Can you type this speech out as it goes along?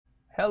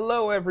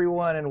Hello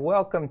everyone and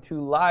welcome to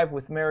Live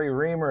with Mary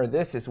Remer.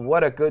 This is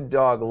What a Good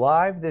Dog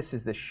Live. This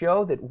is the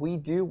show that we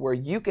do where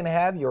you can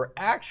have your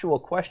actual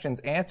questions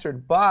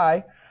answered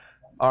by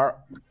our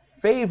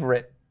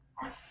favorite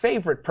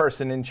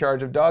person in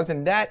charge of dogs,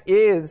 and that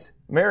is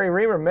Mary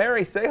Remer.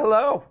 Mary, say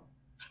hello.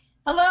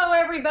 Hello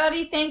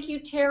everybody. Thank you,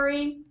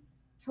 Terry.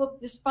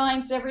 Hope this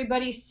finds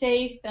everybody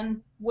safe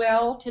and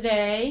well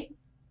today.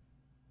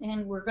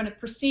 And we're going to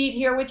proceed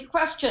here with your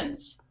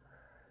questions.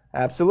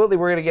 Absolutely.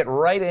 We're going to get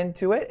right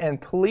into it, and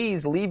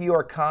please leave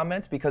your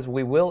comments because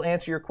we will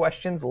answer your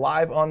questions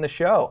live on the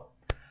show.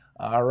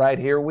 All right,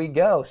 here we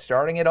go.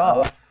 Starting it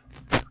off.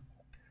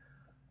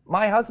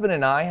 My husband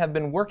and I have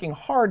been working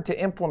hard to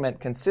implement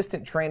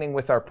consistent training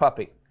with our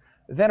puppy.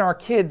 Then our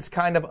kids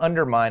kind of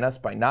undermine us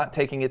by not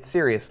taking it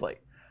seriously.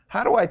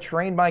 How do I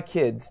train my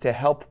kids to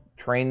help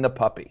train the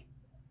puppy?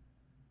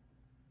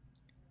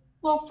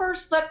 Well,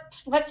 first,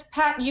 let's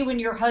pat you and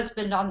your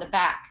husband on the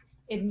back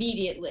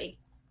immediately.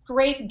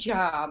 Great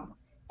job.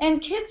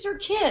 And kids are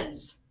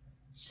kids.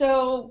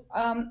 So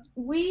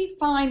we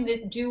find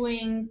that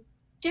doing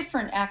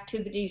different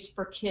activities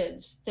for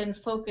kids than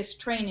focused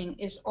training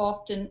is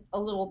often a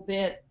little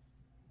bit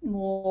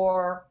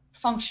more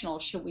functional,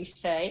 shall we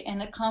say,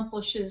 and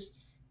accomplishes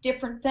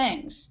different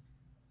things.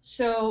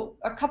 So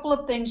a couple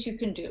of things you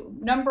can do.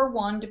 Number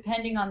one,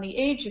 depending on the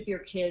age of your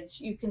kids,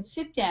 you can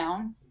sit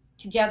down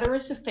together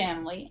as a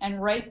family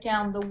and write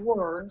down the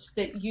words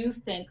that you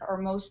think are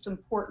most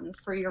important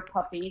for your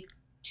puppy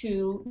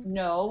to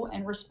know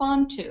and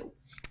respond to.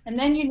 And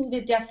then you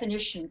need a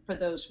definition for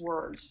those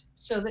words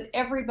so that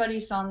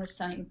everybody's on the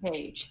same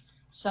page.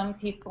 Some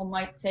people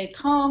might say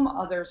come,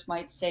 others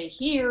might say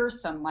here,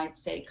 some might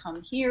say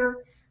come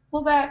here.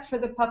 Well, that for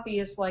the puppy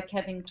is like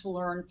having to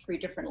learn 3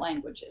 different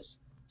languages.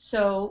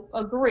 So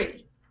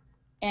agree.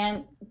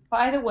 And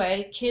by the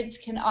way, kids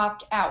can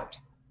opt out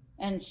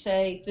and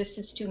say, this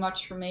is too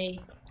much for me,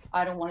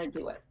 I don't want to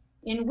do it.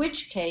 In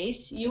which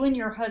case, you and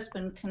your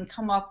husband can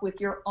come up with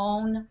your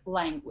own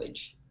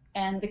language,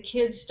 and the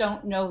kids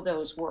don't know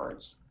those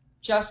words.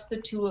 Just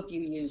the two of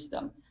you use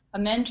them. A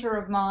mentor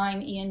of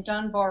mine, Ian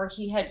Dunbar,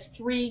 he had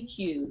 3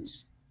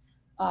 cues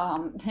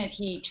that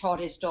he taught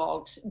his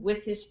dogs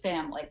with his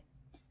family.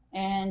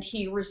 And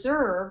he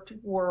reserved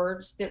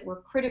words that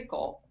were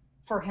critical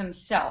for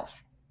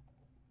himself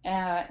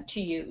to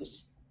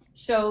use.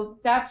 So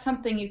that's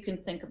something you can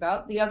think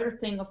about. The other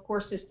thing, of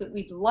course, is that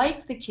we'd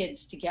like the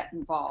kids to get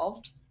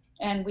involved,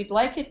 and we'd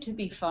like it to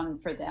be fun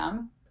for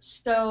them.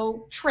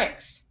 So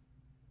tricks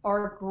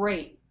are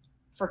great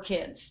for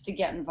kids to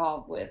get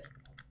involved with.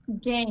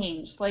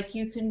 Games, like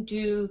you can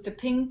do the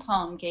ping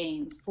pong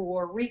game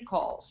for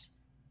recalls,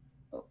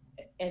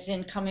 as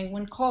in coming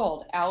when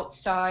called,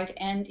 outside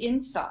and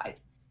inside.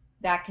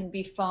 That can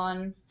be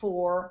fun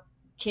for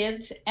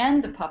kids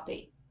and the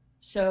puppy.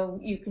 So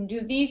you can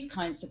do these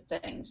kinds of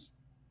things.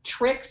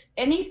 Tricks,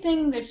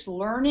 anything that's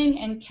learning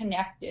and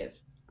connective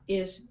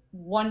is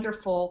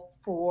wonderful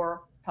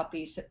for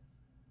puppies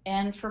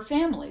and for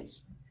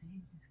families.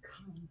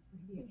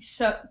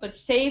 So, but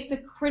save the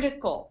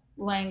critical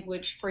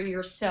language for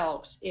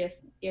yourselves. If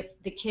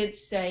the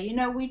kids say, you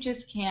know, we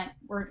just can't,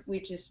 we're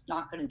just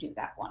not going to do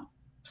that one.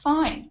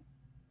 Fine.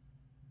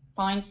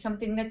 Find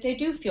something that they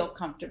do feel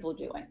comfortable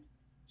doing.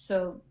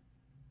 So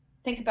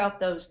think about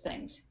those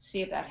things.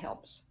 See if that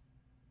helps.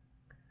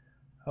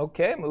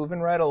 Okay,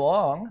 moving right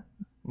along.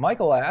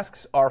 Michael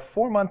asks, our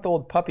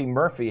 4-month-old puppy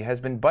Murphy has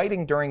been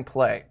biting during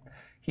play.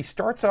 He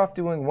starts off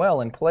doing well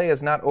and play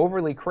is not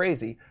overly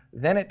crazy,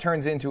 then it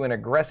turns into an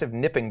aggressive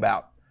nipping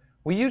bout.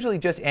 We usually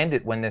just end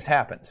it when this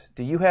happens.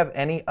 Do you have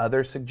any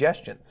other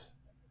suggestions?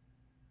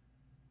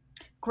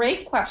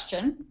 Great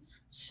question.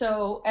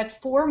 So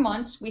at 4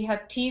 months, we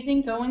have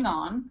teething going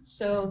on,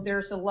 so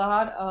there's a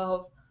lot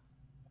of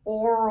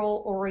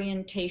oral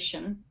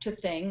orientation to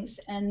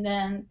things, and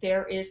then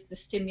there is the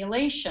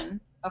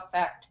stimulation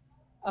effect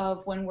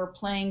of when we're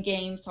playing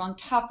games on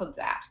top of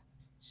that.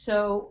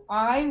 So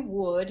I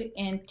would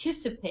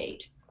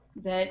anticipate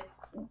that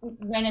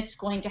when it's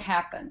going to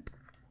happen.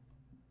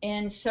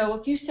 And so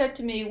if you said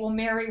to me, well,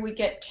 Mary, we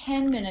get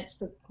 10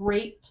 minutes of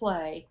great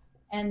play,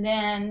 and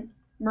then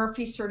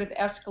Murphy sort of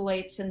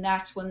escalates, and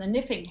that's when the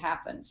nipping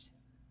happens.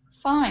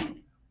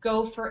 Fine,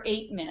 go for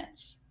 8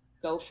 minutes,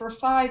 go for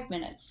 5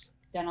 minutes.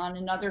 Then on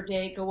another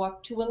day, go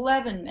up to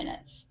 11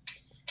 minutes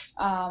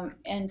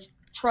and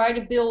try to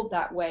build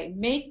that way.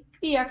 Make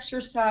the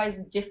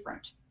exercise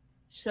different.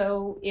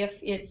 So if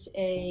it's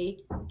a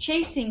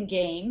chasing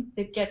game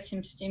that gets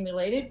him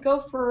stimulated,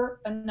 go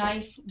for a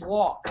nice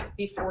walk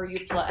before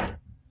you play.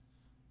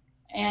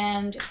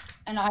 And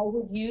I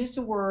would use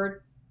a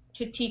word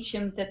to teach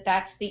him that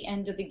that's the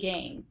end of the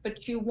game.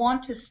 But you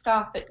want to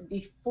stop it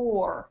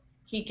before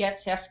he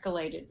gets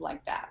escalated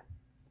like that.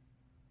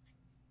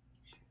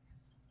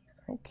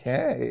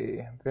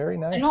 Okay, very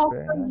nice. And also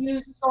very nice.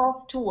 use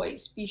soft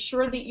toys. Be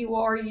sure that you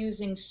are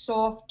using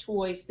soft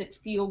toys that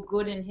feel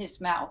good in his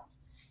mouth.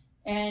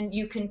 And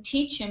you can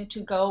teach him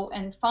to go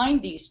and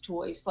find these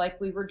toys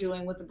like we were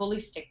doing with the bully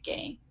stick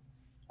game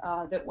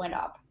that went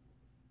up.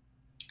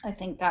 I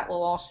think that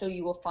will also,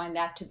 you will find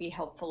that to be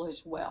helpful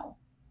as well.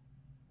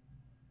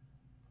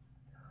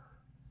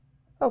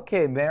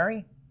 Okay,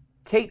 Mary.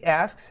 Kate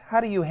asks, how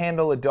do you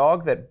handle a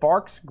dog that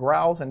barks,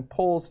 growls, and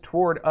pulls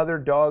toward other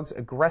dogs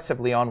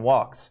aggressively on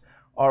walks?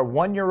 Our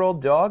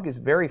 1-year-old dog is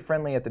very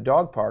friendly at the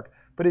dog park,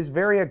 but is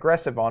very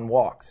aggressive on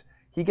walks.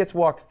 He gets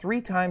walked 3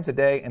 times a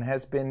day and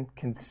has been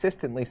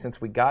consistently since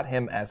we got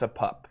him as a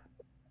pup.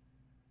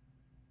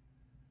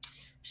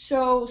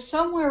 So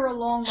somewhere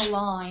along the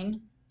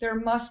line, there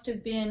must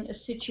have been a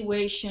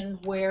situation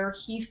where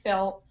he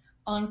felt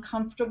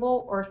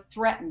uncomfortable or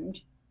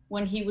threatened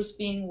when he was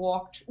being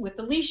walked with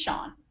a leash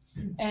on.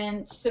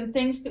 And some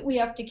things that we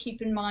have to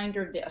keep in mind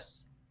are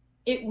this.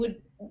 It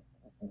would,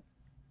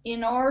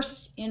 in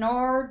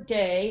our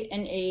day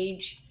and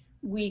age,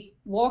 we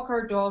walk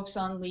our dogs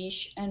on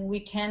leash and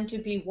we tend to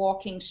be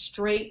walking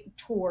straight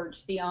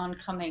towards the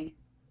oncoming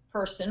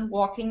person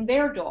walking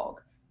their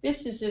dog.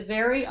 This is a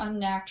very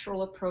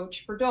unnatural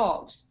approach for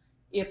dogs.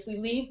 If we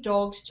leave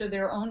dogs to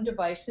their own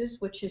devices,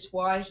 which is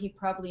why he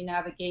probably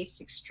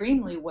navigates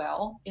extremely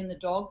well in the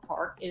dog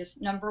park, is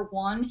number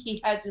 1, he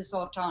has his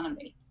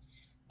autonomy.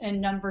 And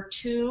number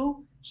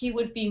 2, he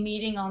would be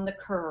meeting on the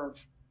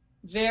curve.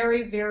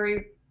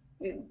 Very,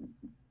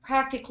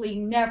 practically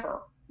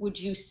never would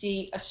you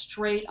see a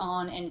straight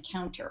on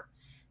encounter.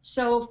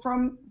 So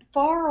from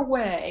far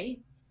away,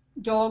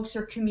 dogs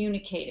are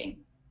communicating,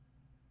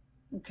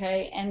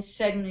 okay, and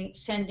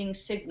sending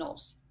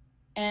signals.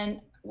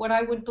 And what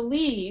I would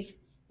believe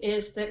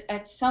is that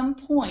at some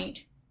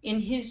point in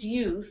his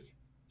youth,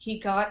 he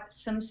got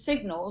some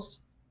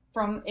signals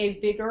from a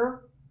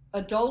bigger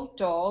adult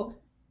dog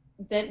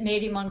that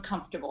made him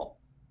uncomfortable.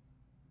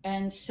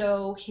 And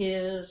so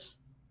his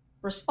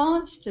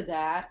response to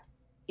that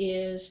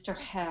is to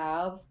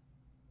have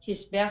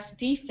his best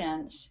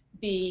defense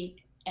be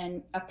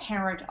an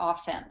apparent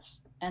offense.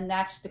 And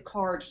that's the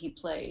card he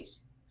plays.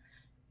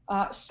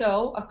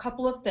 So a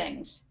couple of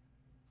things.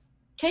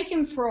 Take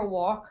him for a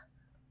walk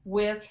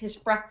with his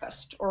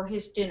breakfast or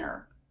his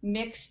dinner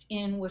mixed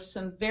in with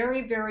some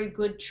very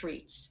good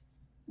treats.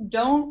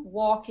 Don't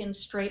walk in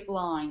straight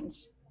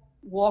lines.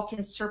 Walk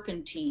in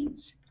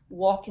serpentines,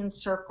 walk in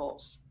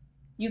circles.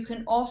 You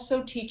can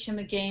also teach him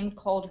a game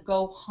called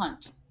Go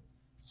Hunt.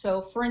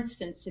 So for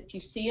instance, if you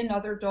see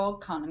another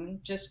dog coming,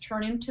 just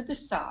turn him to the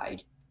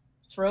side,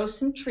 throw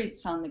some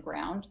treats on the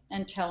ground,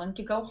 and tell him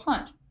to go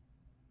hunt.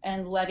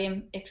 And let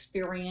him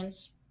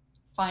experience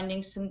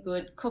finding some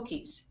good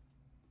cookies.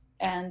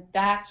 And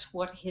that's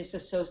what his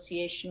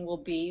association will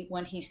be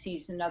when he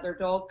sees another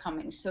dog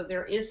coming. So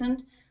there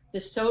isn't the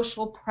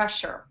social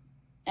pressure.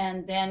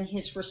 And then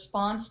his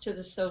response to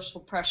the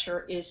social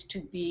pressure is to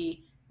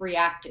be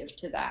reactive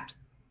to that.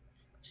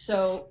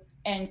 So,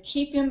 and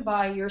keep him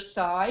by your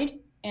side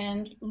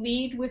and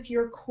lead with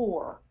your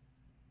core,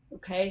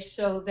 okay,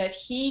 so that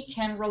he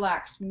can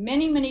relax.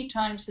 Many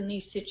times in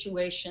these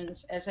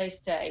situations, as I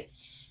say,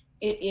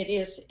 it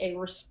is a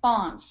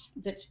response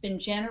that's been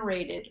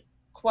generated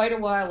quite a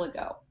while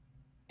ago.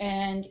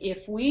 And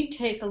if we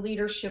take a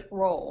leadership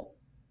role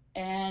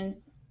and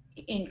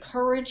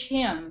encourage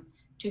him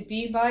to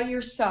be by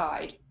your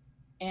side,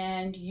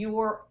 and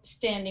you're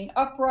standing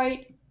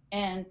upright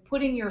and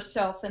putting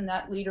yourself in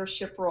that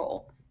leadership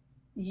role,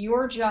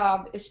 your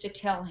job is to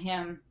tell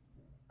him,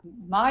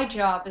 my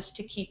job is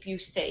to keep you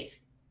safe.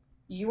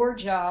 Your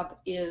job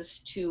is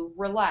to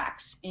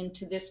relax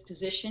into this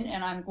position,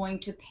 and I'm going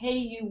to pay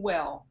you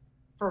well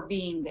for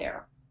being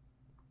there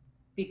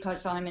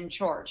because I'm in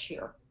charge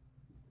here.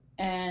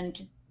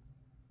 And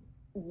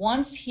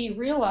once he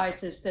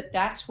realizes that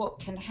that's what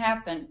can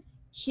happen,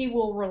 he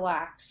will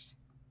relax,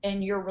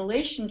 and your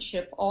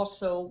relationship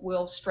also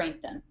will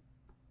strengthen.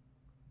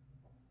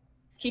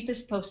 Keep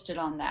us posted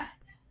on that.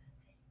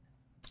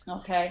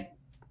 Okay?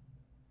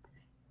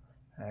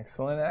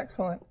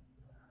 Excellent.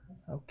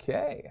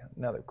 Okay,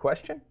 another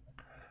question.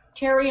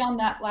 Terry, on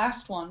that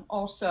last one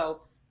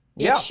also,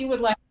 if she would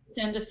like to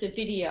send us a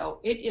video,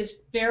 it is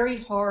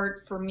very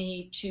hard for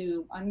me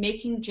to, I'm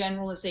making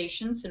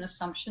generalizations and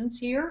assumptions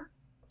here,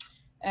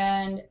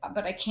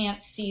 but I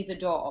can't see the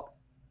dog.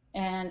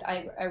 And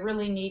I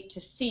really need to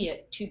see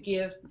it to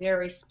give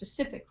very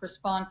specific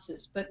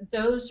responses. But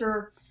those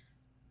are,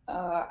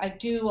 I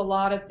do a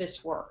lot of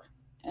this work.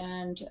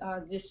 And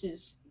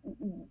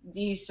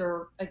these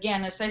are,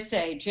 again, as I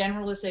say,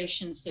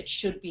 generalizations that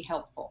should be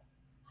helpful.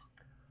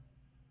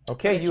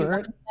 Okay, you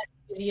heard that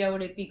video,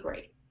 it'd be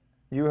great.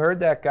 You heard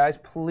that, guys.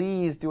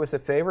 Please do us a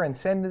favor and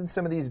send in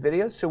some of these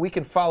videos so we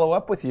can follow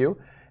up with you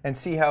and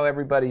see how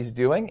everybody's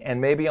doing. And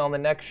maybe on the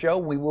next show,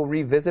 we will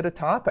revisit a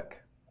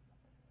topic.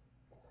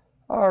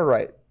 All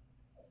right.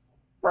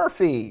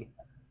 Murphy.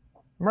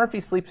 Murphy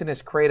sleeps in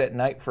his crate at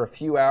night for a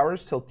few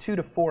hours till 2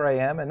 to 4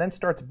 a.m. and then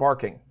starts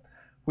barking.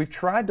 We've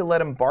tried to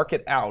let him bark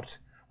it out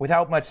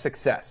without much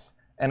success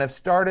and have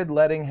started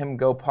letting him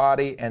go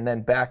potty and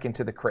then back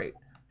into the crate.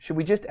 Should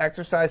we just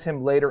exercise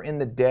him later in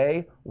the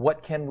day?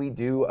 What can we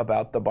do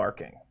about the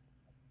barking?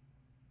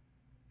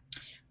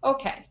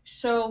 Okay,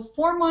 so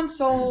 4 months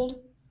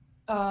old,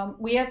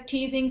 We have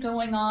teething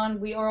going on.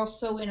 We are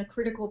also in a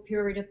critical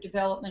period of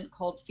development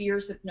called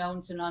fears of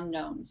knowns and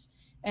unknowns.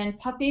 And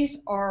puppies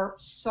are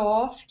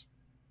soft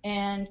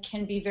and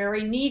can be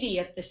very needy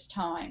at this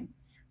time.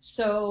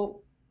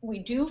 So we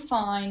do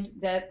find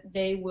that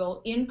they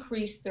will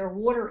increase their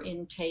water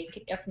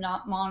intake if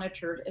not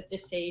monitored at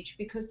this age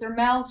because their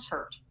mouths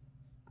hurt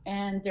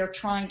and they're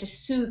trying to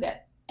soothe it.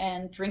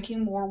 And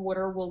drinking more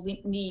water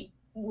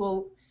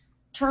will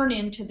turn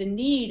into the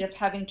need of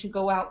having to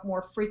go out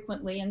more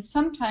frequently, and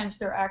sometimes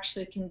there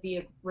actually can be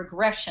a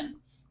regression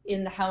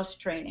in the house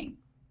training.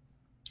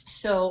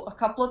 So a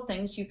couple of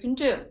things you can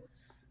do.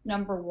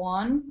 Number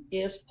one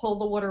is pull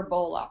the water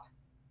bowl up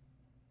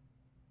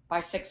by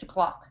 6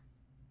 o'clock.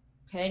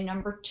 Okay,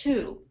 number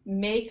two,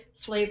 make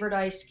flavored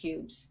ice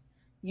cubes.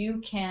 You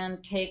can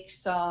take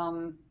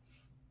some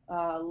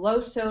low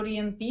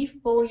sodium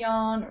beef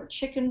bouillon or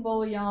chicken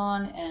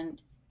bouillon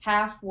and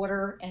half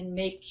water and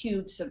make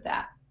cubes of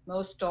that.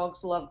 Most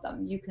dogs love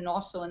them. You can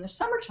also, in the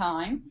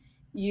summertime,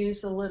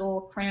 use a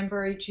little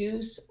cranberry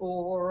juice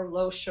or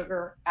low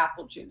sugar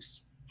apple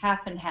juice,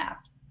 half and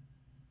half.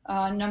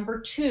 Number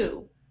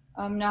two,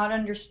 I'm not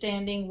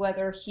understanding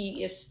whether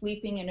he is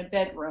sleeping in a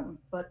bedroom,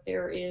 but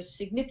there is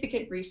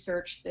significant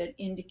research that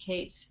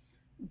indicates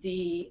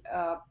the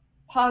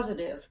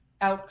positive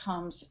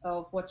outcomes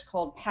of what's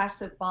called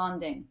passive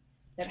bonding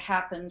that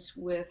happens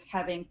with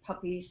having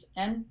puppies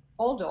and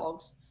all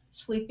dogs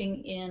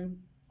sleeping in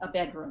a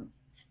bedroom.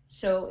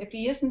 So if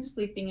he isn't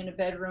sleeping in a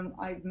bedroom,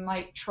 I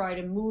might try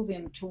to move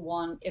him to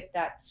one if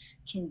that's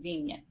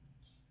convenient.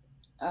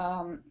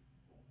 And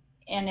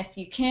if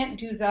you can't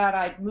do that,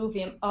 I'd move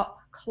him up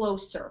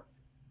closer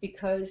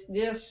because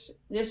this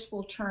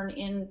will turn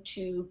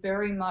into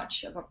very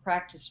much of a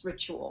practice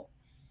ritual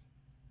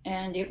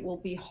and it will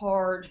be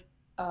hard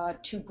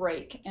to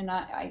break. And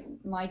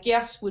my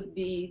guess would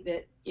be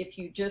that if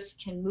you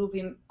just can move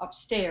him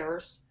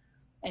upstairs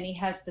and he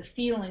has the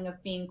feeling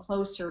of being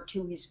closer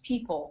to his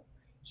people,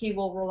 he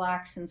will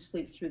relax and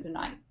sleep through the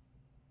night.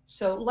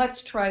 So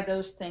let's try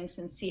those things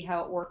and see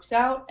how it works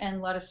out and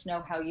let us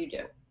know how you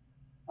do.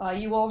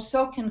 You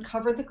also can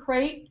cover the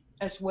crate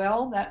as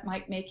well. That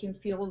might make him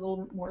feel a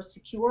little more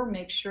secure.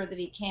 Make sure that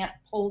he can't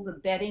pull the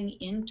bedding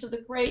into the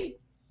crate.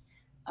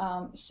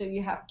 So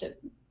you have to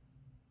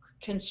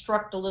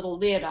construct a little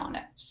lid on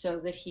it so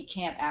that he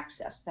can't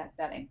access that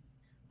bedding.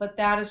 But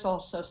that is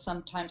also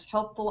sometimes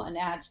helpful and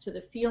adds to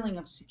the feeling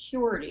of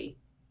security,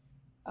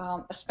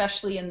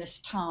 especially in this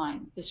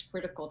time, this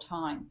critical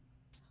time.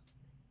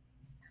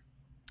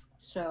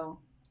 So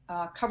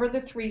cover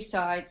the three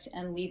sides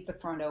and leave the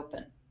front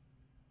open.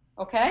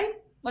 Okay,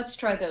 let's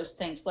try those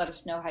things. Let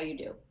us know how you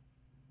do.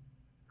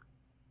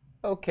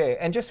 Okay,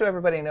 and just so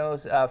everybody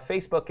knows,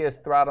 Facebook is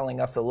throttling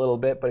us a little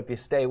bit, but if you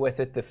stay with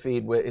it, the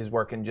feed is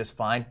working just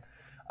fine.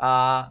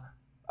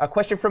 A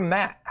question from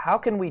Matt. How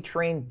can we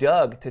train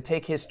Doug to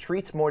take his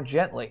treats more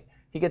gently?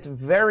 He gets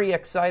very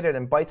excited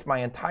and bites my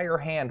entire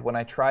hand when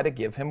I try to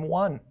give him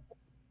one.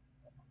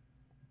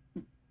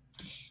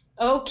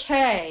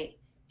 Okay,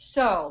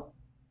 so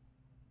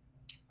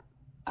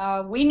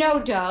we know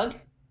Doug,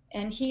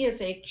 and he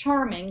is a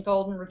charming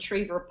golden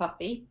retriever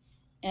puppy,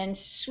 and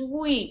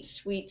sweet,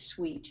 sweet,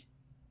 sweet.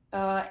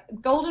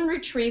 Golden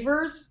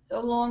retrievers,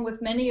 along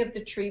with many of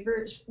the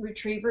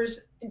retrievers,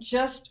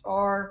 just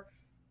are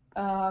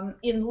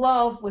in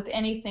love with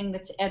anything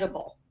that's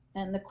edible.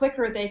 And the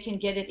quicker they can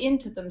get it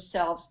into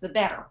themselves, the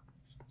better.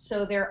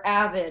 So they're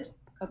avid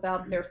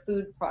about their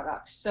food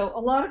products. So a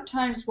lot of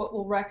times what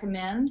we'll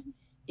recommend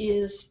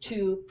is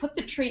to put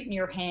the treat in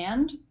your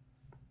hand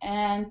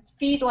and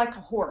feed like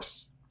a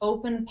horse,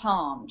 open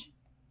palmed.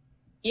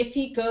 If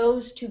he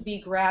goes to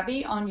be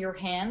grabby on your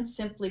hand,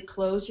 simply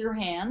close your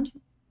hand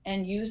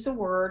and use a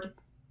word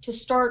to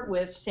start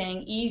with,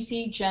 saying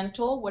easy,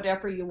 gentle,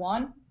 whatever you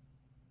want.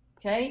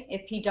 Okay,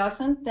 if he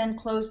doesn't, then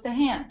close the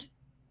hand.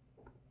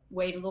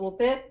 Wait a little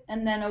bit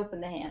and then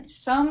open the hand.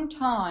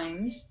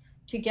 Sometimes,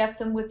 to get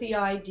them with the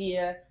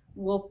idea,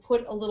 we'll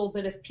put a little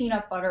bit of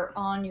peanut butter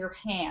on your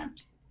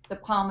hand, the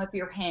palm of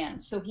your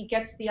hand, so he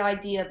gets the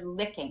idea of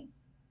licking.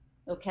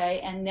 Okay,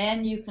 and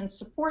then you can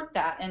support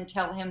that and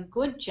tell him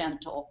good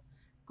gentle,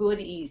 good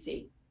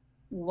easy,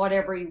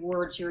 whatever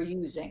words you're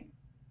using.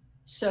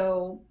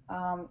 So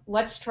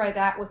let's try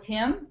that with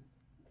him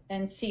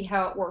and see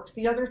how it works.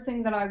 The other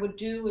thing that I would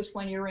do is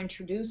when you're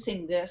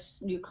introducing this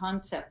new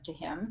concept to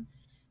him,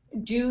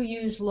 do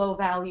use low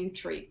value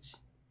treats.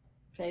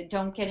 Okay,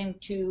 don't get him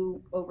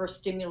too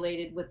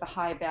overstimulated with the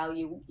high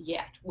value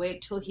yet.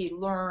 Wait till he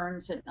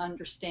learns and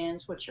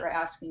understands what you're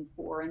asking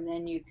for, and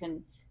then you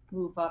can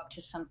move up to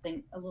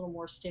something a little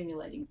more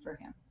stimulating for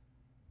him.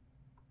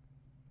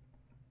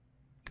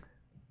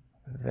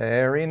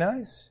 Very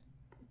nice.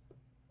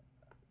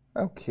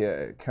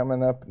 Okay,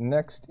 coming up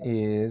next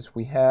is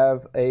we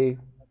have a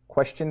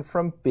question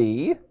from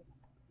B,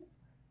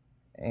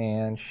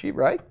 and she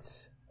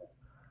writes,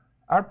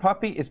 our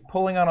puppy is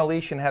pulling on a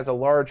leash and has a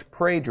large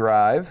prey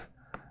drive.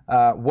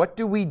 What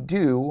do we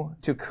do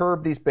to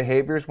curb these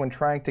behaviors when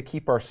trying to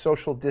keep our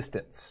social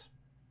distance?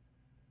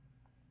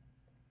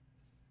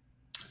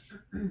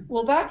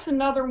 Well, that's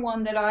another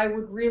one that I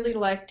would really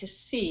like to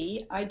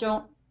see. I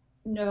don't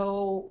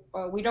know,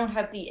 we don't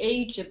have the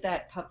age of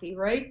that puppy,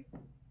 right?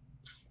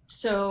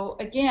 So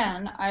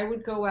again, I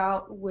would go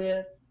out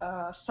with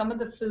some of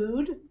the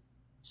food,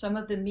 some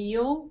of the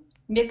meal,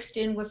 mixed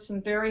in with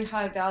some very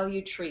high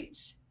value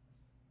treats.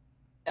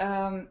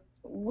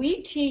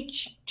 We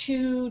teach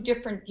two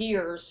different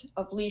gears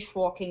of leash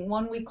walking.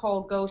 One we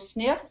call go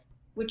sniff,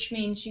 which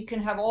means you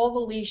can have all the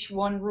leash,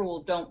 one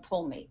rule, don't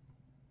pull me.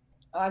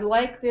 I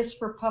like this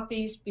for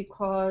puppies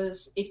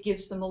because it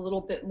gives them a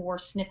little bit more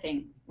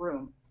sniffing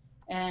room.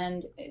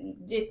 And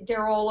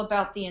they're all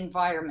about the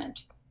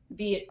environment,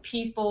 be it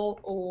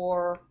people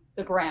or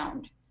the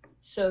ground.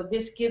 So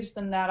this gives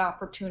them that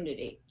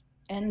opportunity.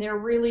 And they're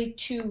really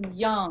too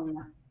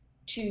young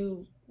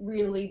to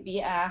really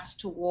be asked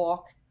to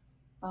walk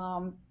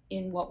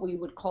in what we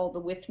would call the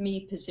with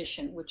me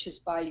position, which is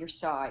by your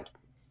side.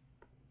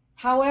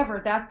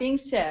 However, that being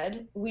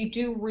said, we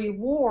do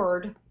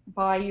reward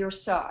by your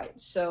side.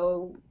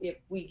 So if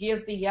we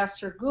give the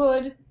yes or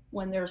good,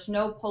 when there's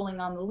no pulling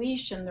on the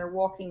leash and they're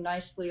walking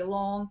nicely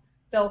along,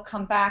 they'll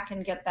come back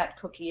and get that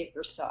cookie at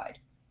your side.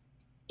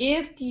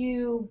 If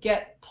you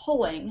get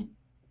pulling,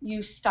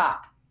 you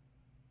stop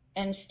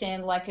and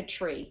stand like a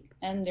tree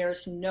and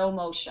there's no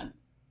motion.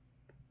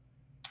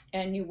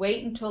 And you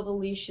wait until the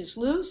leash is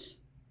loose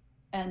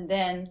and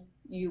then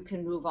you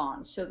can move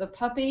on. So the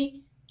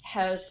puppy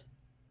has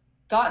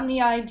gotten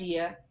the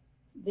idea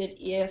that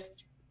if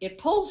it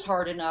pulls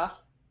hard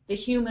enough, the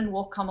human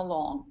will come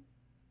along.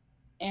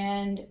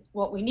 And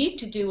what we need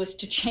to do is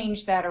to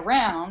change that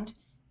around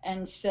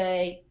and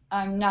say,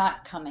 I'm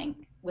not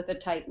coming with a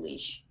tight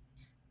leash.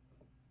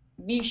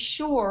 Be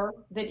sure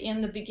that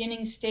in the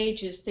beginning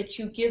stages that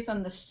you give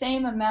them the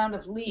same amount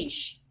of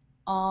leash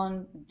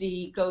on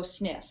the go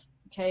sniff.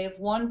 Okay, if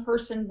one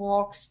person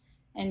walks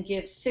and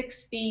gives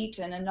 6 feet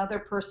and another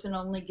person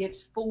only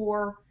gives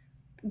 4,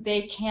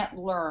 they can't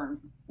learn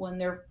when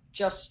they're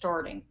just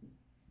starting.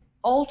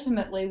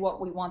 Ultimately, what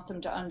we want them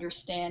to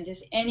understand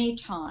is any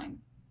time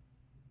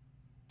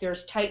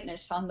there's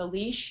tightness on the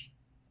leash,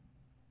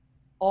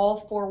 all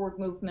forward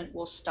movement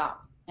will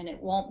stop. And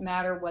it won't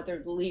matter whether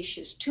the leash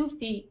is 2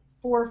 feet,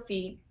 4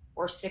 feet,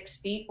 or 6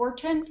 feet, or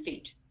 10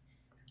 feet.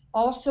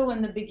 Also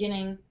in the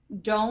beginning,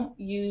 don't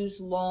use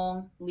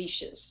long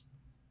leashes.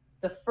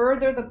 The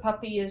further the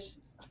puppy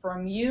is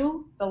from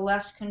you, the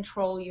less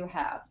control you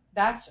have.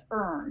 That's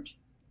earned,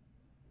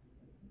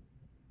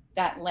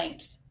 that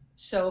length.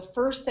 So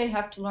first they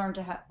have to learn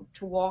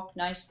to walk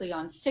nicely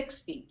on 6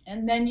 feet,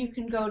 and then you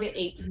can go to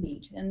 8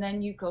 feet, and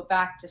then you go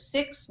back to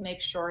 6,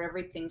 make sure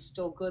everything's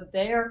still good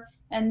there,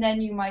 and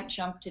then you might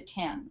jump to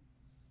 10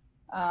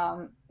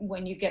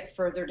 when you get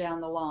further down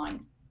the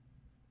line.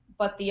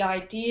 But the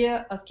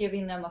idea of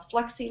giving them a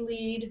flexi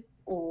lead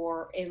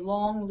or a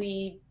long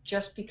lead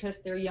just because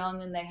they're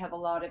young and they have a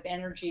lot of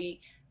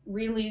energy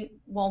really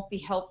won't be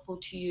helpful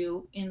to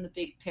you in the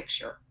big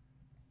picture.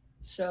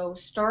 So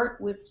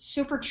start with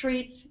super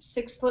treats,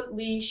 6-foot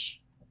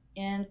leash,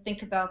 and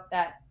think about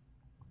that,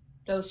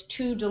 those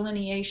 2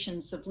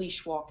 delineations of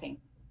leash walking,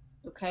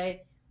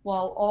 okay,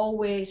 while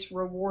always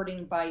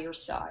rewarding by your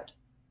side.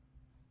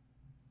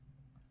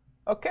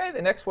 Okay,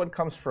 the next one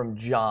comes from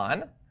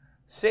John.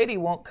 Sadie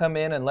won't come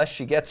in unless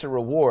she gets a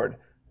reward.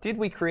 Did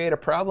we create a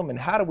problem, and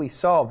how do we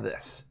solve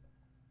this?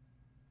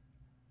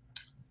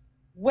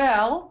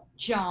 Well,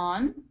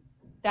 John,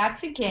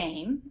 that's a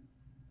game,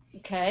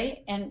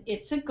 okay, and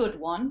it's a good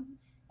one,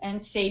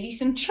 and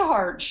Sadie's in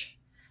charge.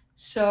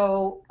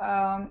 So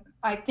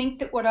I think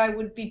that what I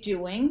would be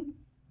doing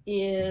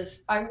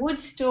is I would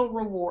still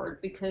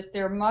reward, because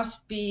there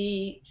must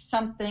be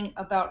something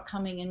about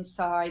coming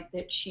inside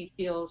that she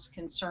feels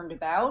concerned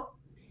about,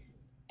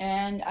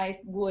 and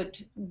I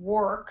would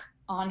work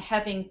on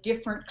having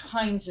different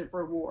kinds of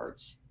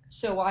rewards.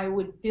 So I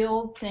would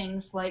build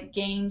things like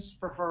games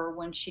for her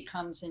when she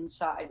comes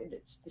inside. And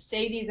it's the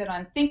Sadie that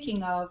I'm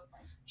thinking of.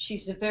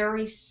 She's a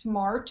very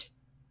smart,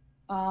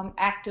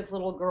 active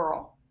little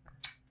girl.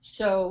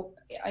 So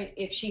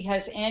if she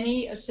has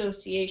any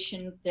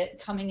association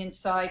that coming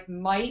inside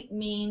might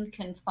mean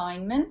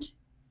confinement,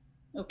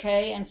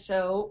 okay, and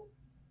so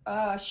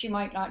she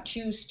might not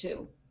choose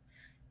to.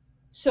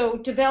 So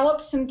develop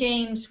some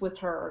games with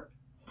her.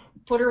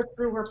 Put her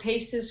through her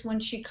paces when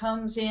she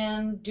comes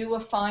in, do a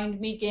find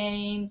me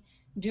game,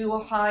 do a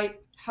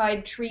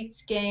hide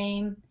treats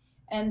game,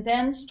 and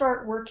then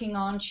start working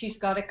on she's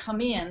got to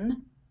come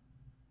in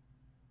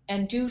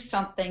and do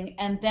something,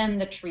 and then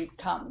the treat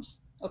comes.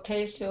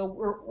 Okay, so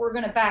we're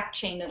going to back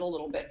chain it a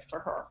little bit for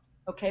her.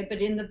 Okay,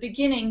 but in the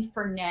beginning,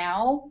 for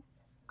now,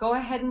 go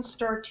ahead and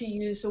start to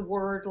use a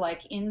word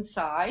like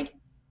inside.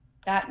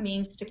 That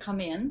means to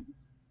come in.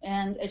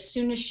 And as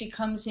soon as she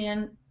comes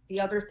in, the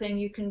other thing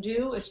you can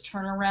do is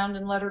turn around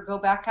and let her go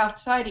back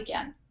outside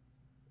again.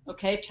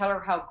 Okay, tell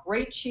her how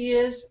great she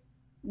is,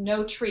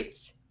 no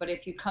treats. But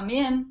if you come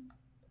in,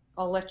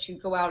 I'll let you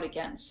go out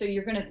again. So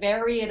you're going to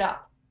vary it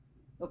up.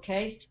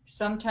 Okay,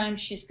 sometimes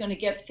she's going to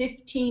get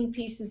 15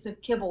 pieces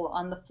of kibble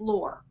on the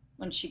floor.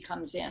 when she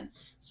comes in.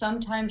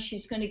 Sometimes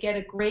she's going to get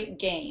a great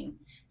game.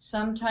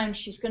 Sometimes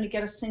she's going to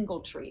get a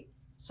single treat.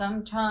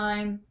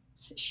 Sometimes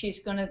she's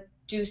going to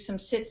do some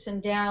sits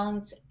and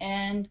downs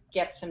and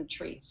get some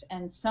treats.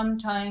 And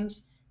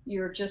sometimes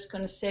you're just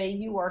going to say,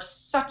 "You are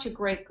such a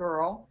great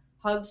girl,"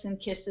 hugs and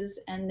kisses,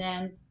 and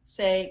then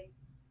say,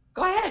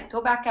 "Go ahead,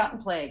 go back out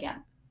and play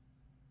again."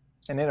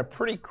 And in a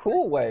pretty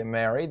cool way,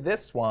 Mary,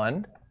 this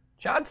one,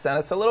 John sent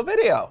us a little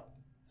video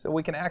so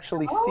we can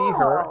actually see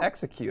her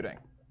executing.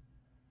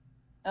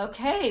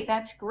 Okay,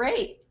 that's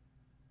great.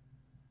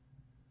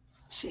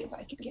 Let's see if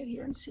I can get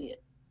here and see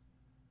it.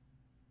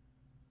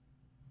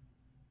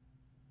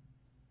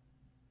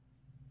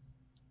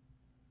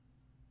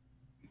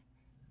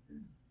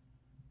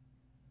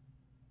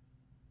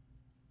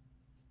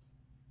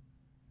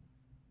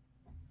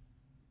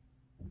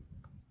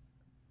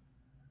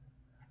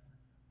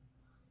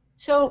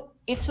 So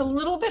it's a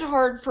little bit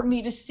hard for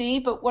me to see,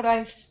 but what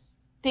I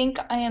think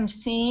I am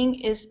seeing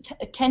is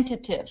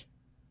tentative.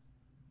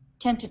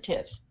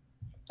 Tentative.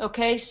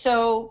 Okay,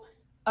 so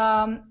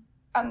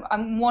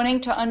I'm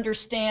wanting to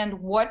understand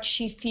what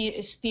she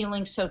is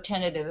feeling so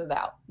tentative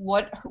about,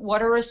 what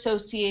her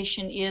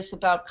association is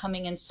about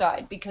coming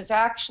inside, because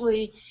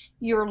actually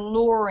you're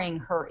luring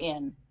her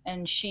in,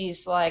 and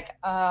she's like,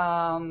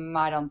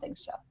 I don't think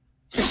so.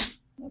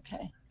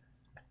 Okay.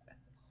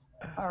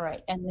 All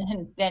right, and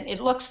then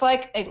it looks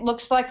like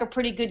a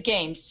pretty good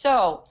game.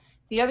 So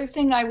the other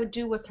thing I would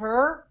do with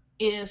her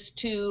is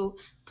to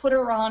put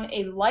her on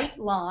a light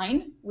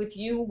line with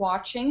you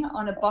watching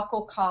on a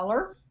buckle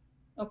collar.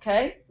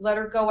 Okay, let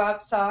her go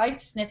outside,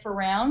 sniff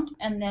around,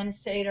 and then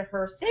say to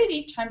her,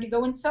 "Sadie, time to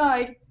go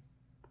inside."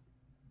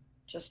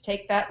 Just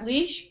take that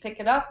leash, pick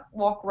it up,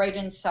 walk right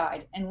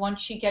inside. And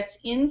once she gets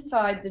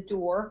inside the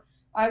door,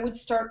 I would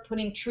start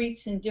putting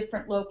treats in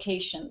different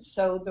locations.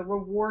 So the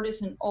reward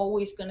isn't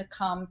always going to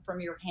come from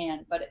your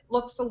hand, but it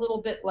looks a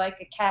little bit like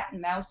a cat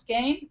and mouse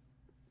game.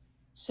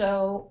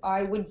 So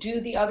I would do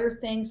the other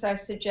things I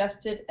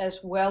suggested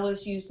as well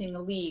as using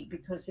the lead,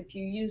 because if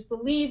you use the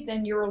lead,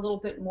 then you're a little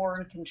bit more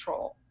in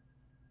control.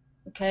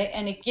 Okay,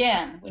 and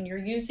again, when you're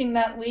using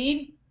that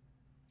lead,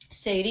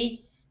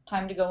 Sadie,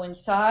 time to go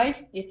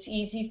inside. It's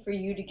easy for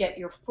you to get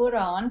your foot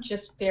on,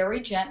 just very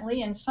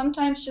gently, and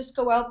sometimes just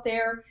go out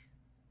there,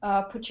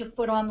 put your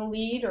foot on the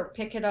lead or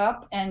pick it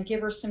up and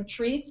give her some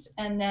treats,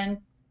 and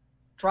then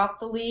drop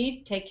the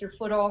lead, take your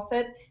foot off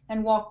it,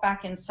 and walk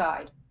back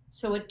inside.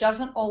 So it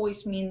doesn't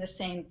always mean the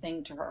same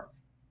thing to her.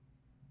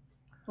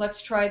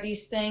 Let's try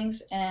these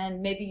things,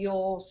 and maybe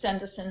you'll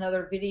send us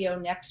another video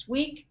next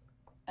week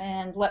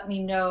and let me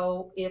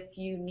know if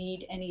you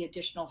need any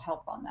additional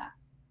help on that.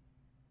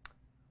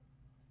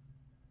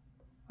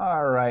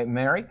 All right,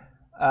 Mary.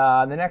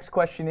 The next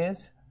question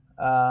is,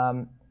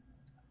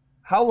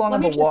 how long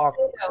of a walk?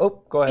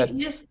 Oh, go ahead.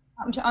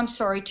 I'm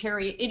sorry,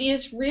 Terry. It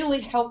is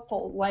really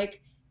helpful.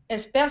 Like,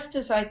 as best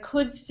as I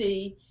could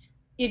see,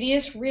 it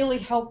is really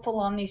helpful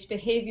on these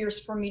behaviors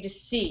for me to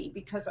see,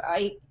 because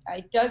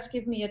it does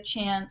give me a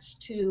chance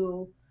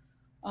to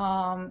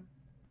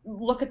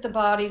look at the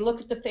body, look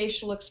at the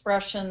facial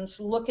expressions,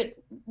 look at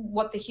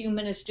what the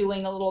human is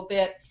doing a little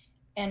bit,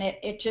 and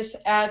it just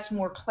adds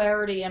more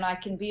clarity, and I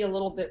can be a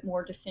little bit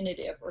more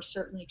definitive, or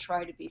certainly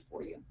try to be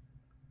for you.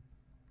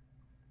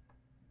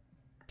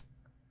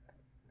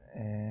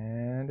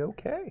 And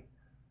okay.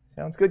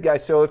 Sounds good,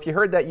 guys. So if you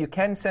heard that, you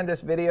can send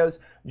us videos.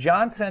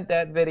 John sent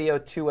that video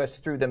to us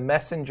through the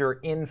Messenger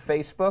in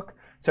Facebook.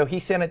 So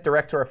he sent it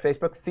direct to our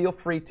Facebook. Feel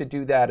free to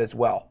do that as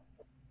well.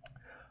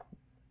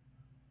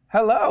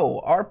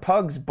 Hello. Our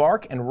pugs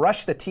bark and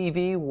rush the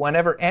TV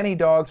whenever any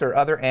dogs or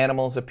other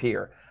animals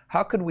appear.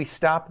 How could we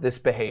stop this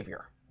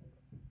behavior?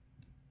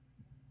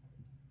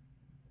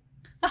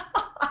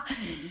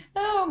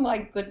 Oh my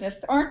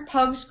goodness, aren't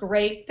pugs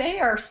great? They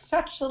are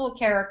such little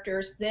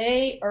characters.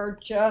 They are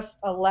just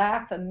a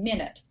laugh a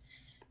minute.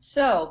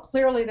 So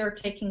clearly they're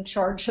taking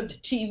charge of the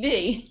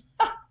TV.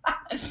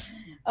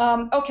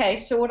 Okay,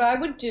 so what I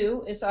would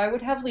do is I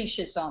would have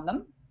leashes on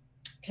them,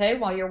 okay,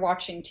 while you're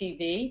watching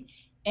TV.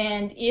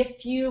 And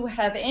if you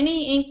have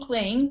any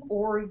inkling,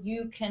 or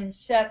you can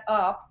set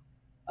up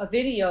a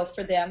video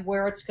for them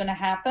where it's going to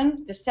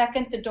happen, the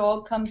second the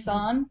dog comes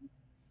on,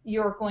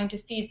 you're going to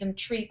feed them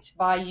treats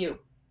by you.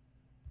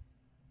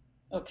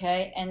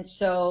 Okay, and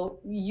so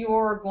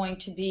you're going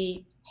to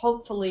be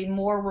hopefully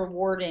more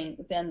rewarding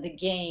than the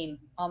game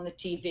on the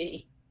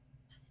TV.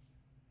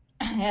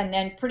 And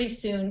then pretty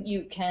soon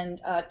you can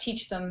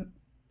teach them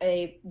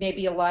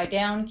maybe a lie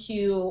down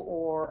cue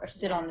or a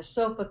sit on the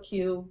sofa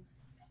cue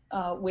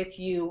with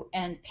you,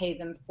 and pay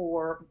them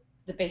for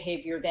the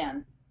behavior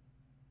then.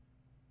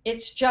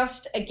 It's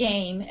just a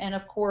game, and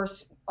of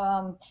course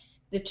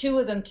the two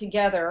of them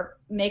together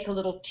make a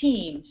little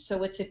team,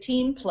 so it's a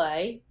team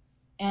play,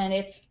 and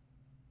it's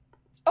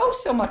oh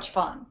so much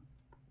fun.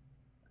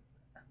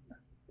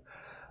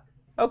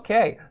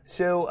 Okay,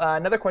 so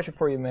another question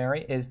for you,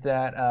 Mary, is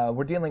that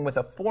we're dealing with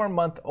a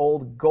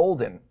 4-month-old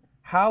golden.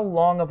 How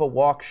long of a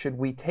walk should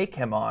we take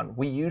him on?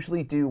 We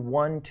usually do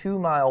 1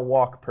 2-mile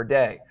walk per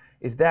day.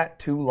 Is that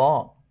too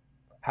long?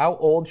 How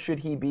old should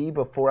he be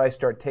before I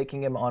start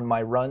taking him on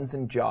my runs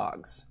and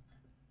jogs?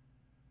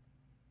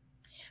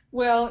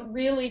 Well,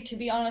 really, to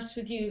be honest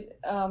with you,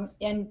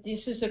 and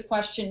this is a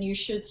question you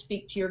should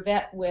speak to your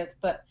vet with,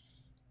 but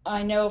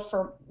I know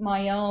for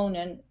my own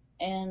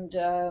and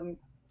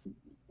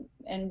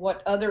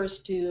what others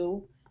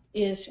do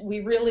is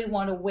we really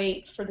want to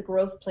wait for the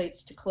growth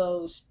plates to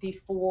close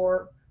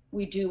before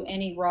we do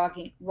any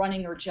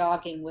running or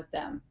jogging with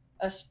them,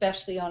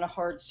 especially on a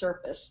hard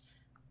surface.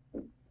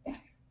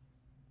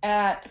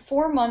 At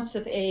 4 months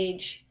of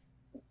age,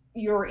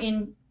 you're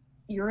in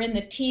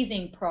the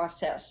teething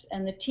process,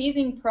 and the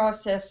teething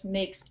process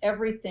makes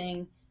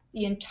everything,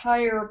 the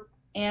entire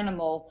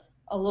animal,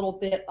 a little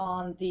bit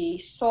on the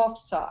soft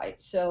side.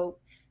 So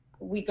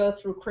we go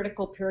through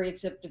critical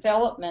periods of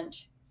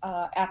development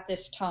at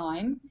this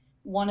time.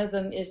 One of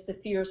them is the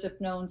fears of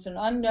knowns and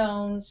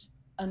unknowns.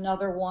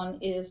 Another one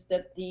is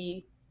that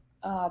the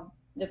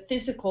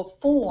physical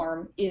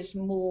form is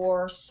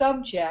more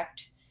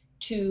subject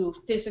to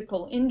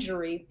physical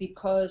injury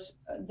because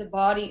the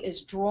body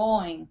is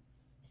drawing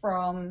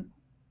from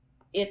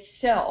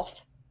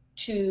itself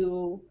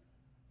to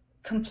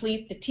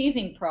complete the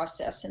teething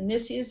process. And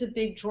this is a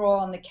big draw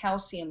on the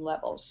calcium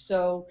levels.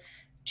 So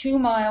 2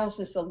 miles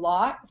is a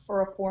lot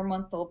for a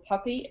 4-month-old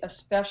puppy,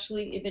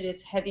 especially if it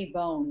is heavy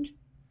boned.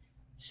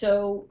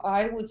 So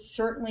I would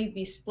certainly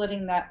be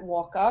splitting that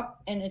walk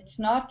up. And it's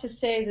not to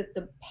say that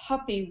the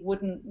puppy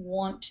wouldn't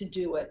want to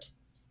do it.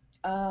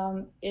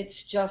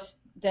 It's just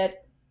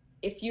that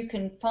if you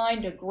can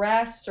find a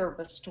grass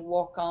surface to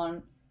walk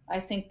on, I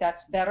think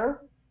that's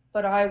better.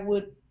 But I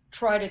would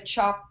try to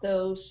chop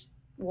those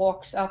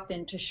walks up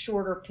into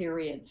shorter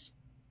periods.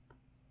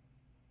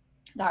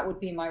 That would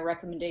be my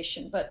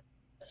recommendation. But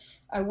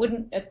I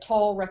wouldn't at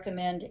all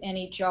recommend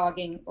any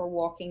jogging or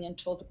walking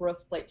until the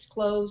growth plates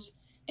close.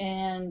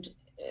 And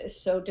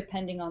so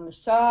depending on the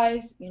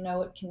size,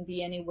 it can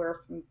be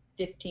anywhere from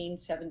 15,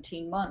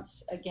 17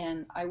 months.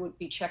 Again, I would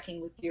be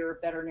checking with your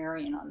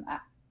veterinarian on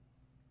that.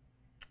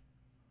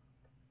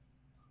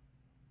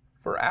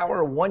 For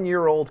our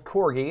 1-year-old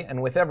Corgi,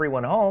 and with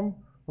everyone home,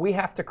 we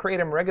have to crate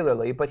him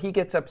regularly, but he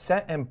gets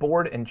upset and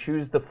bored and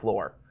chews the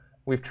floor.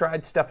 We've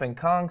tried stuffing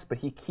Kongs, but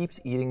he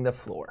keeps eating the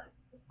floor.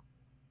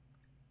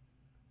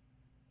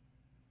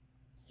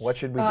 What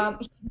should we do?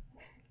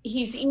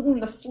 He's eating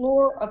the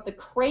floor of the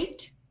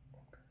crate?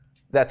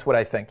 That's what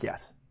I think,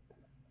 yes.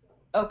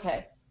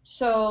 Okay,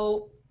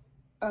 so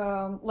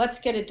let's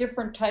get a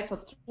different type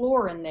of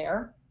floor in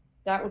there.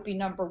 That would be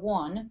number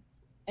one.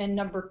 And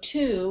number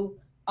two,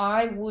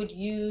 I would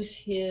use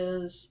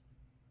his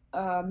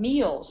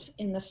meals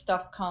in the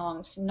stuffed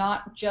Kongs,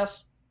 not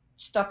just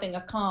stuffing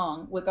a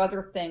Kong with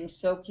other things,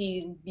 so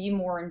he'd be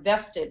more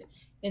invested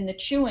in the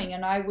chewing,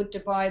 and I would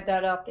divide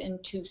that up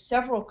into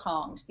several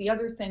Kongs. The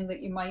other thing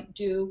that you might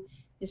do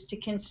is to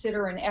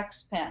consider an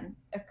X-pen.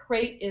 A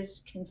crate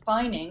is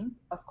confining,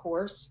 of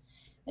course.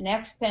 An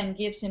X-pen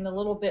gives him a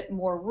little bit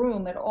more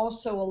room. It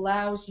also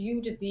allows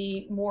you to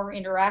be more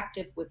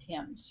interactive with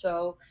him.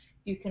 So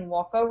you can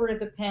walk over to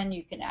the pen,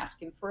 you can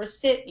ask him for a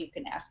sit, you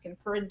can ask him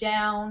for a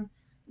down,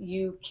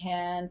 you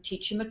can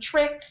teach him a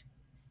trick,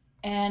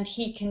 and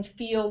he can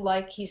feel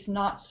like he's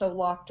not so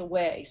locked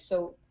away.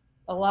 So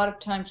a lot of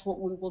times what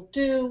we will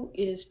do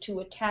is to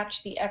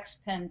attach the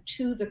X-pen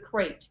to the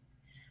crate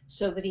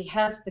so that he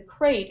has the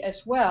crate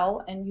as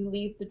well, and you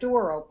leave the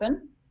door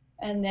open,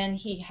 and then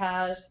he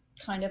has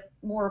kind of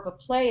more of a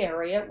play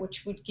area,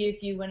 which would give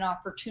you an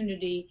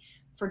opportunity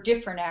for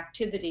different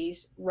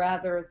activities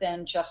rather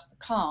than just the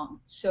Kong.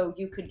 So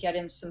you could get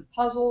him some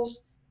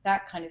puzzles,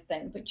 that kind of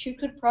thing. But you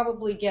could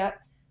probably get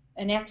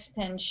an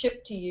X-pen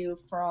shipped to you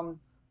from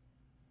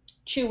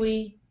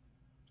Chewy,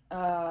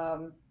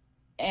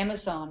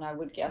 Amazon, I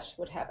would guess,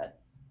 would have it.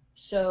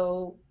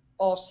 So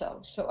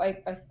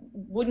I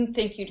wouldn't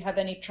think you'd have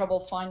any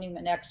trouble finding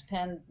an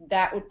X-pen.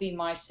 That would be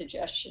my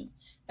suggestion,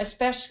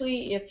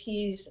 especially if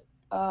he's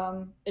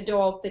a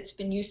dog that's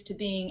been used to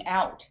being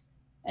out.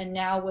 And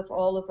now with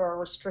all of our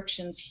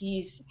restrictions,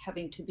 he's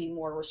having to be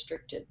more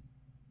restricted.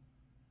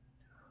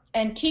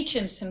 And teach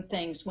him some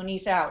things when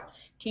he's out.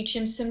 Teach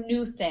him some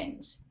new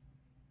things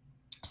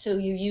so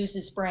you use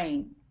his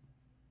brain.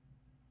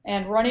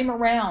 And run him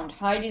around,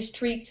 hide his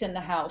treats in the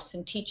house,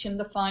 and teach him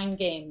the find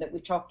game that we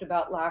talked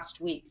about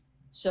last week.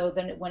 So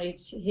then when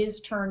it's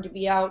his turn to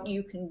be out,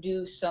 you can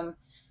do some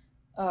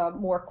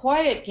more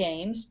quiet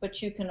games,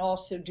 but you can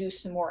also do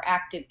some more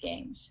active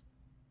games.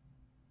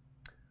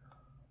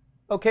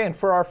 Okay, and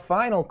for our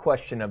final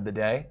question of the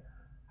day,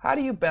 how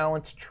do you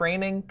balance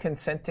training,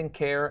 consenting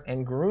care,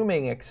 and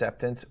grooming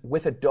acceptance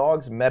with a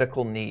dog's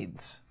medical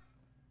needs?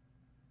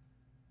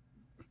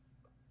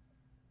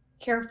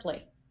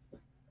 Carefully.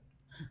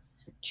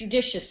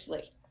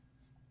 Judiciously.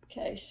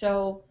 Okay,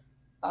 so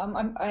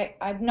I'm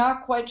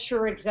not quite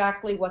sure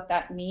exactly what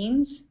that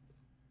means.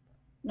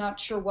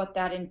 Not sure what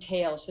that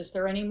entails. Is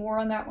there any more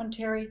on that one,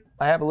 Terry?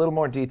 I have a little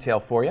more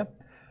detail for you.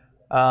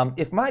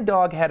 If my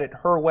dog had it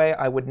her way,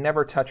 I would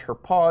never touch her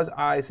paws,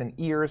 eyes, and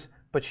ears,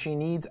 but she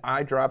needs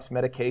eye drops,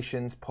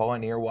 medications, paw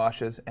and ear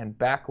washes, and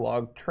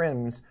backlog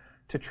trims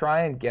to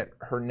try and get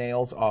her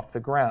nails off the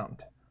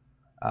ground.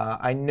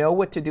 I know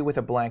what to do with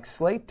a blank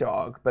slate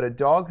dog, but a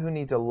dog who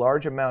needs a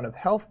large amount of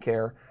health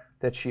care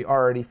that she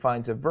already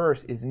finds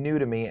averse is new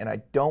to me, and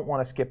I don't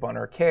want to skip on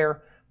her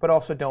care, but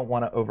also don't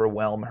want to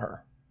overwhelm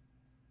her.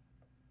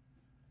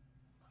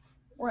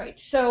 Right.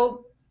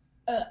 So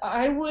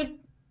I would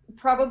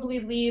probably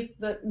leave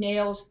the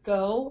nails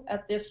go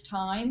at this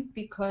time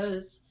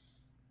because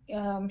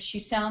she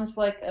sounds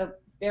like a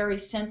very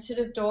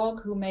sensitive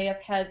dog who may have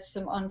had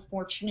some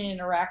unfortunate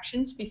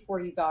interactions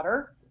before you got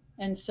her.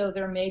 And so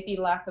there may be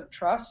lack of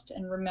trust.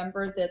 And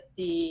remember that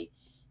the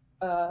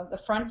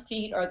front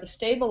feet are the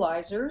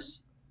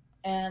stabilizers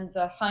and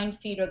the hind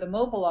feet are the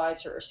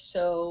mobilizers.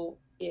 So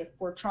if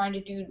we're trying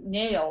to do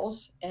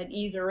nails at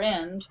either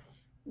end,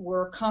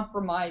 we're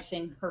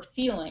compromising her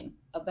feeling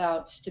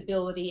about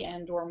stability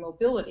and or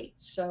mobility.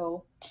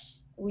 So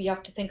we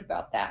have to think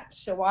about that.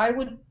 So I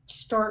would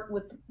start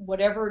with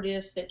whatever it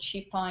is that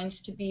she finds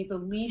to be the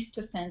least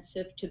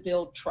offensive to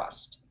build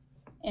trust.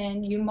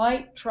 And you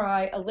might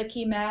try a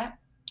licky mat,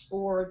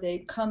 or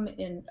they come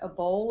in a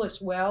bowl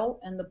as well,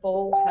 and the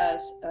bowl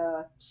has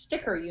a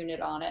sticker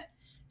unit on it.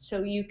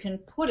 So you can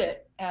put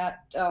it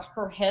at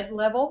her head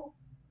level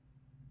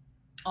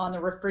on the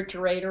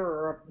refrigerator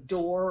or a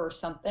door or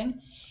something.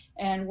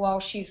 And while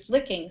she's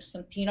licking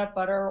some peanut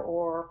butter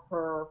or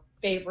her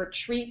favorite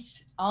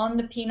treats on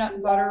the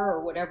peanut butter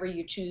or whatever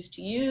you choose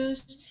to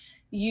use,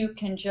 you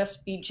can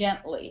just be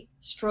gently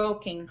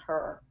stroking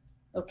her,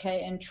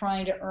 okay, and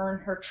trying to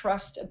earn her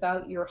trust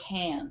about your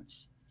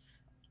hands.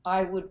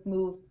 I would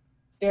move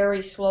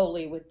very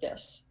slowly with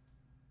this.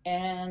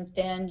 And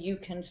then you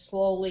can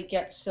slowly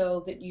get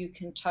so that you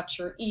can touch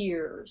her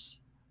ears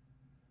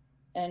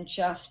and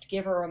just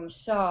give her a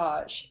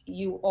massage.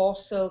 You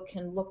also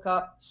can look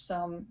up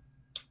some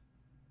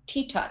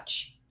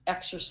T-touch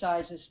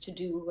exercises to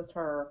do with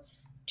her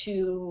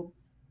to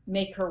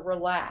make her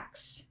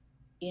relax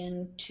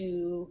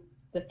into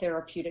the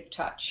therapeutic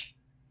touch,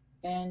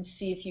 and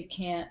see if you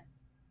can't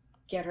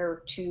get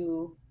her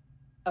to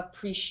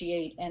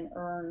appreciate and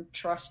earn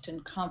trust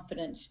and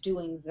confidence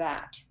doing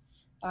that.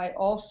 I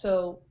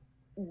also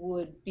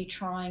would be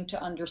trying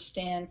to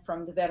understand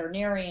from the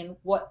veterinarian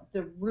what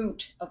the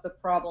root of the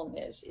problem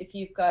is. If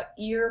you've got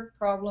ear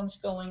problems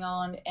going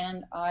on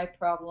and eye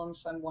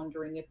problems, I'm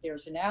wondering if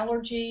there's an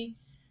allergy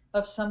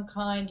of some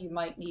kind. You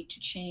might need to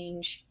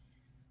change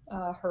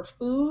her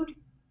food,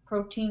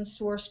 protein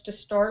source to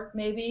start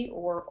maybe,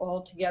 or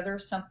altogether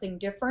something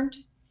different.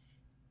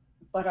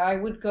 But I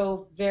would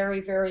go very,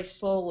 very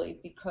slowly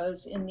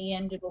because in the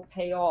end it'll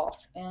pay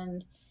off.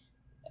 And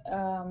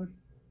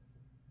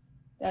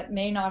that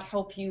may not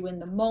help you in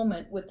the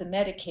moment with the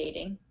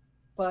medicating,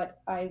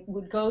 but I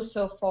would go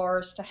so far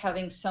as to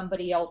having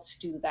somebody else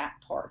do that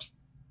part,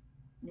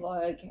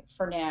 like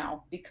for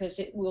now, because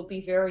it will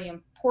be very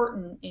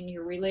important in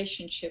your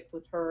relationship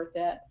with her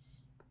that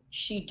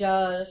she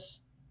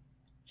does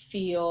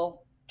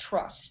feel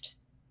trust.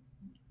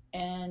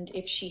 And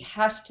if she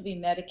has to be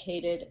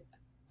medicated,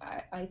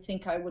 I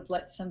think I would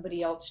let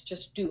somebody else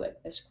just do it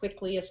as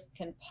quickly as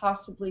can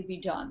possibly be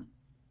done.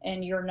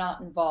 And you're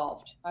not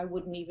involved. I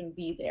wouldn't even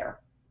be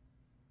there.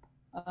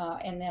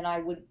 And then I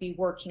would be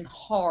working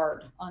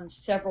hard on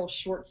several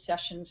short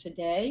sessions a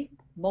day,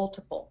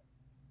 multiple,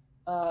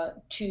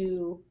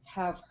 to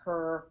have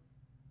her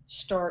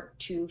start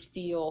to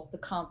feel the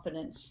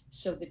confidence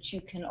so that you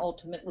can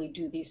ultimately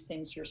do these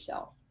things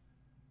yourself.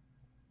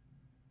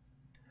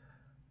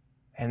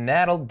 And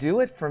that'll do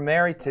it for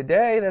Mary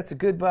today. That's a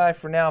goodbye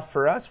for now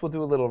for us. We'll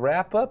do a little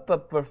wrap up,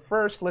 but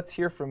first, let's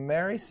hear from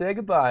Mary. Say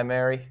goodbye,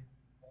 Mary.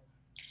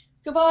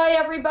 Goodbye,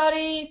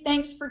 everybody.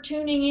 Thanks for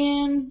tuning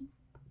in.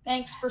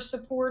 Thanks for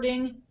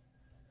supporting.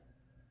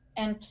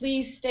 And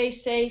please stay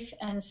safe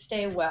and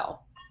stay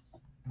well.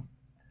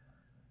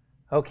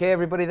 Okay,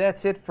 everybody,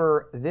 that's it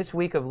for this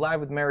week of Live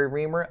with Mary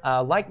Remer.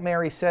 Like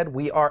Mary said,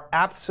 we are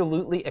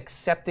absolutely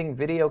accepting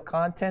video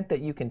content that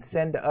you can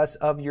send to us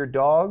of your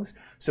dogs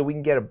so we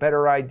can get a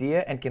better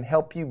idea and can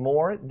help you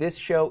more. This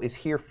show is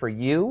here for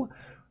you.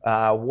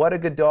 What a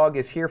Good Dog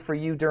is here for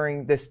you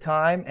during this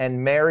time,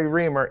 and Mary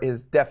Remer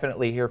is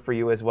definitely here for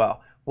you as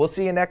well. We'll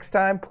see you next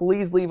time.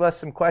 Please leave us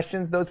some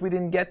questions. Those we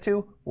didn't get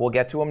to, we'll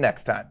get to them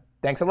next time.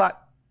 Thanks a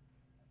lot.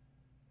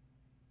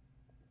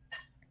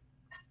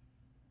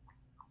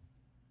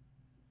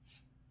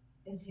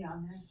 Is he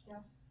on there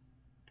still?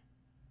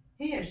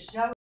 He is so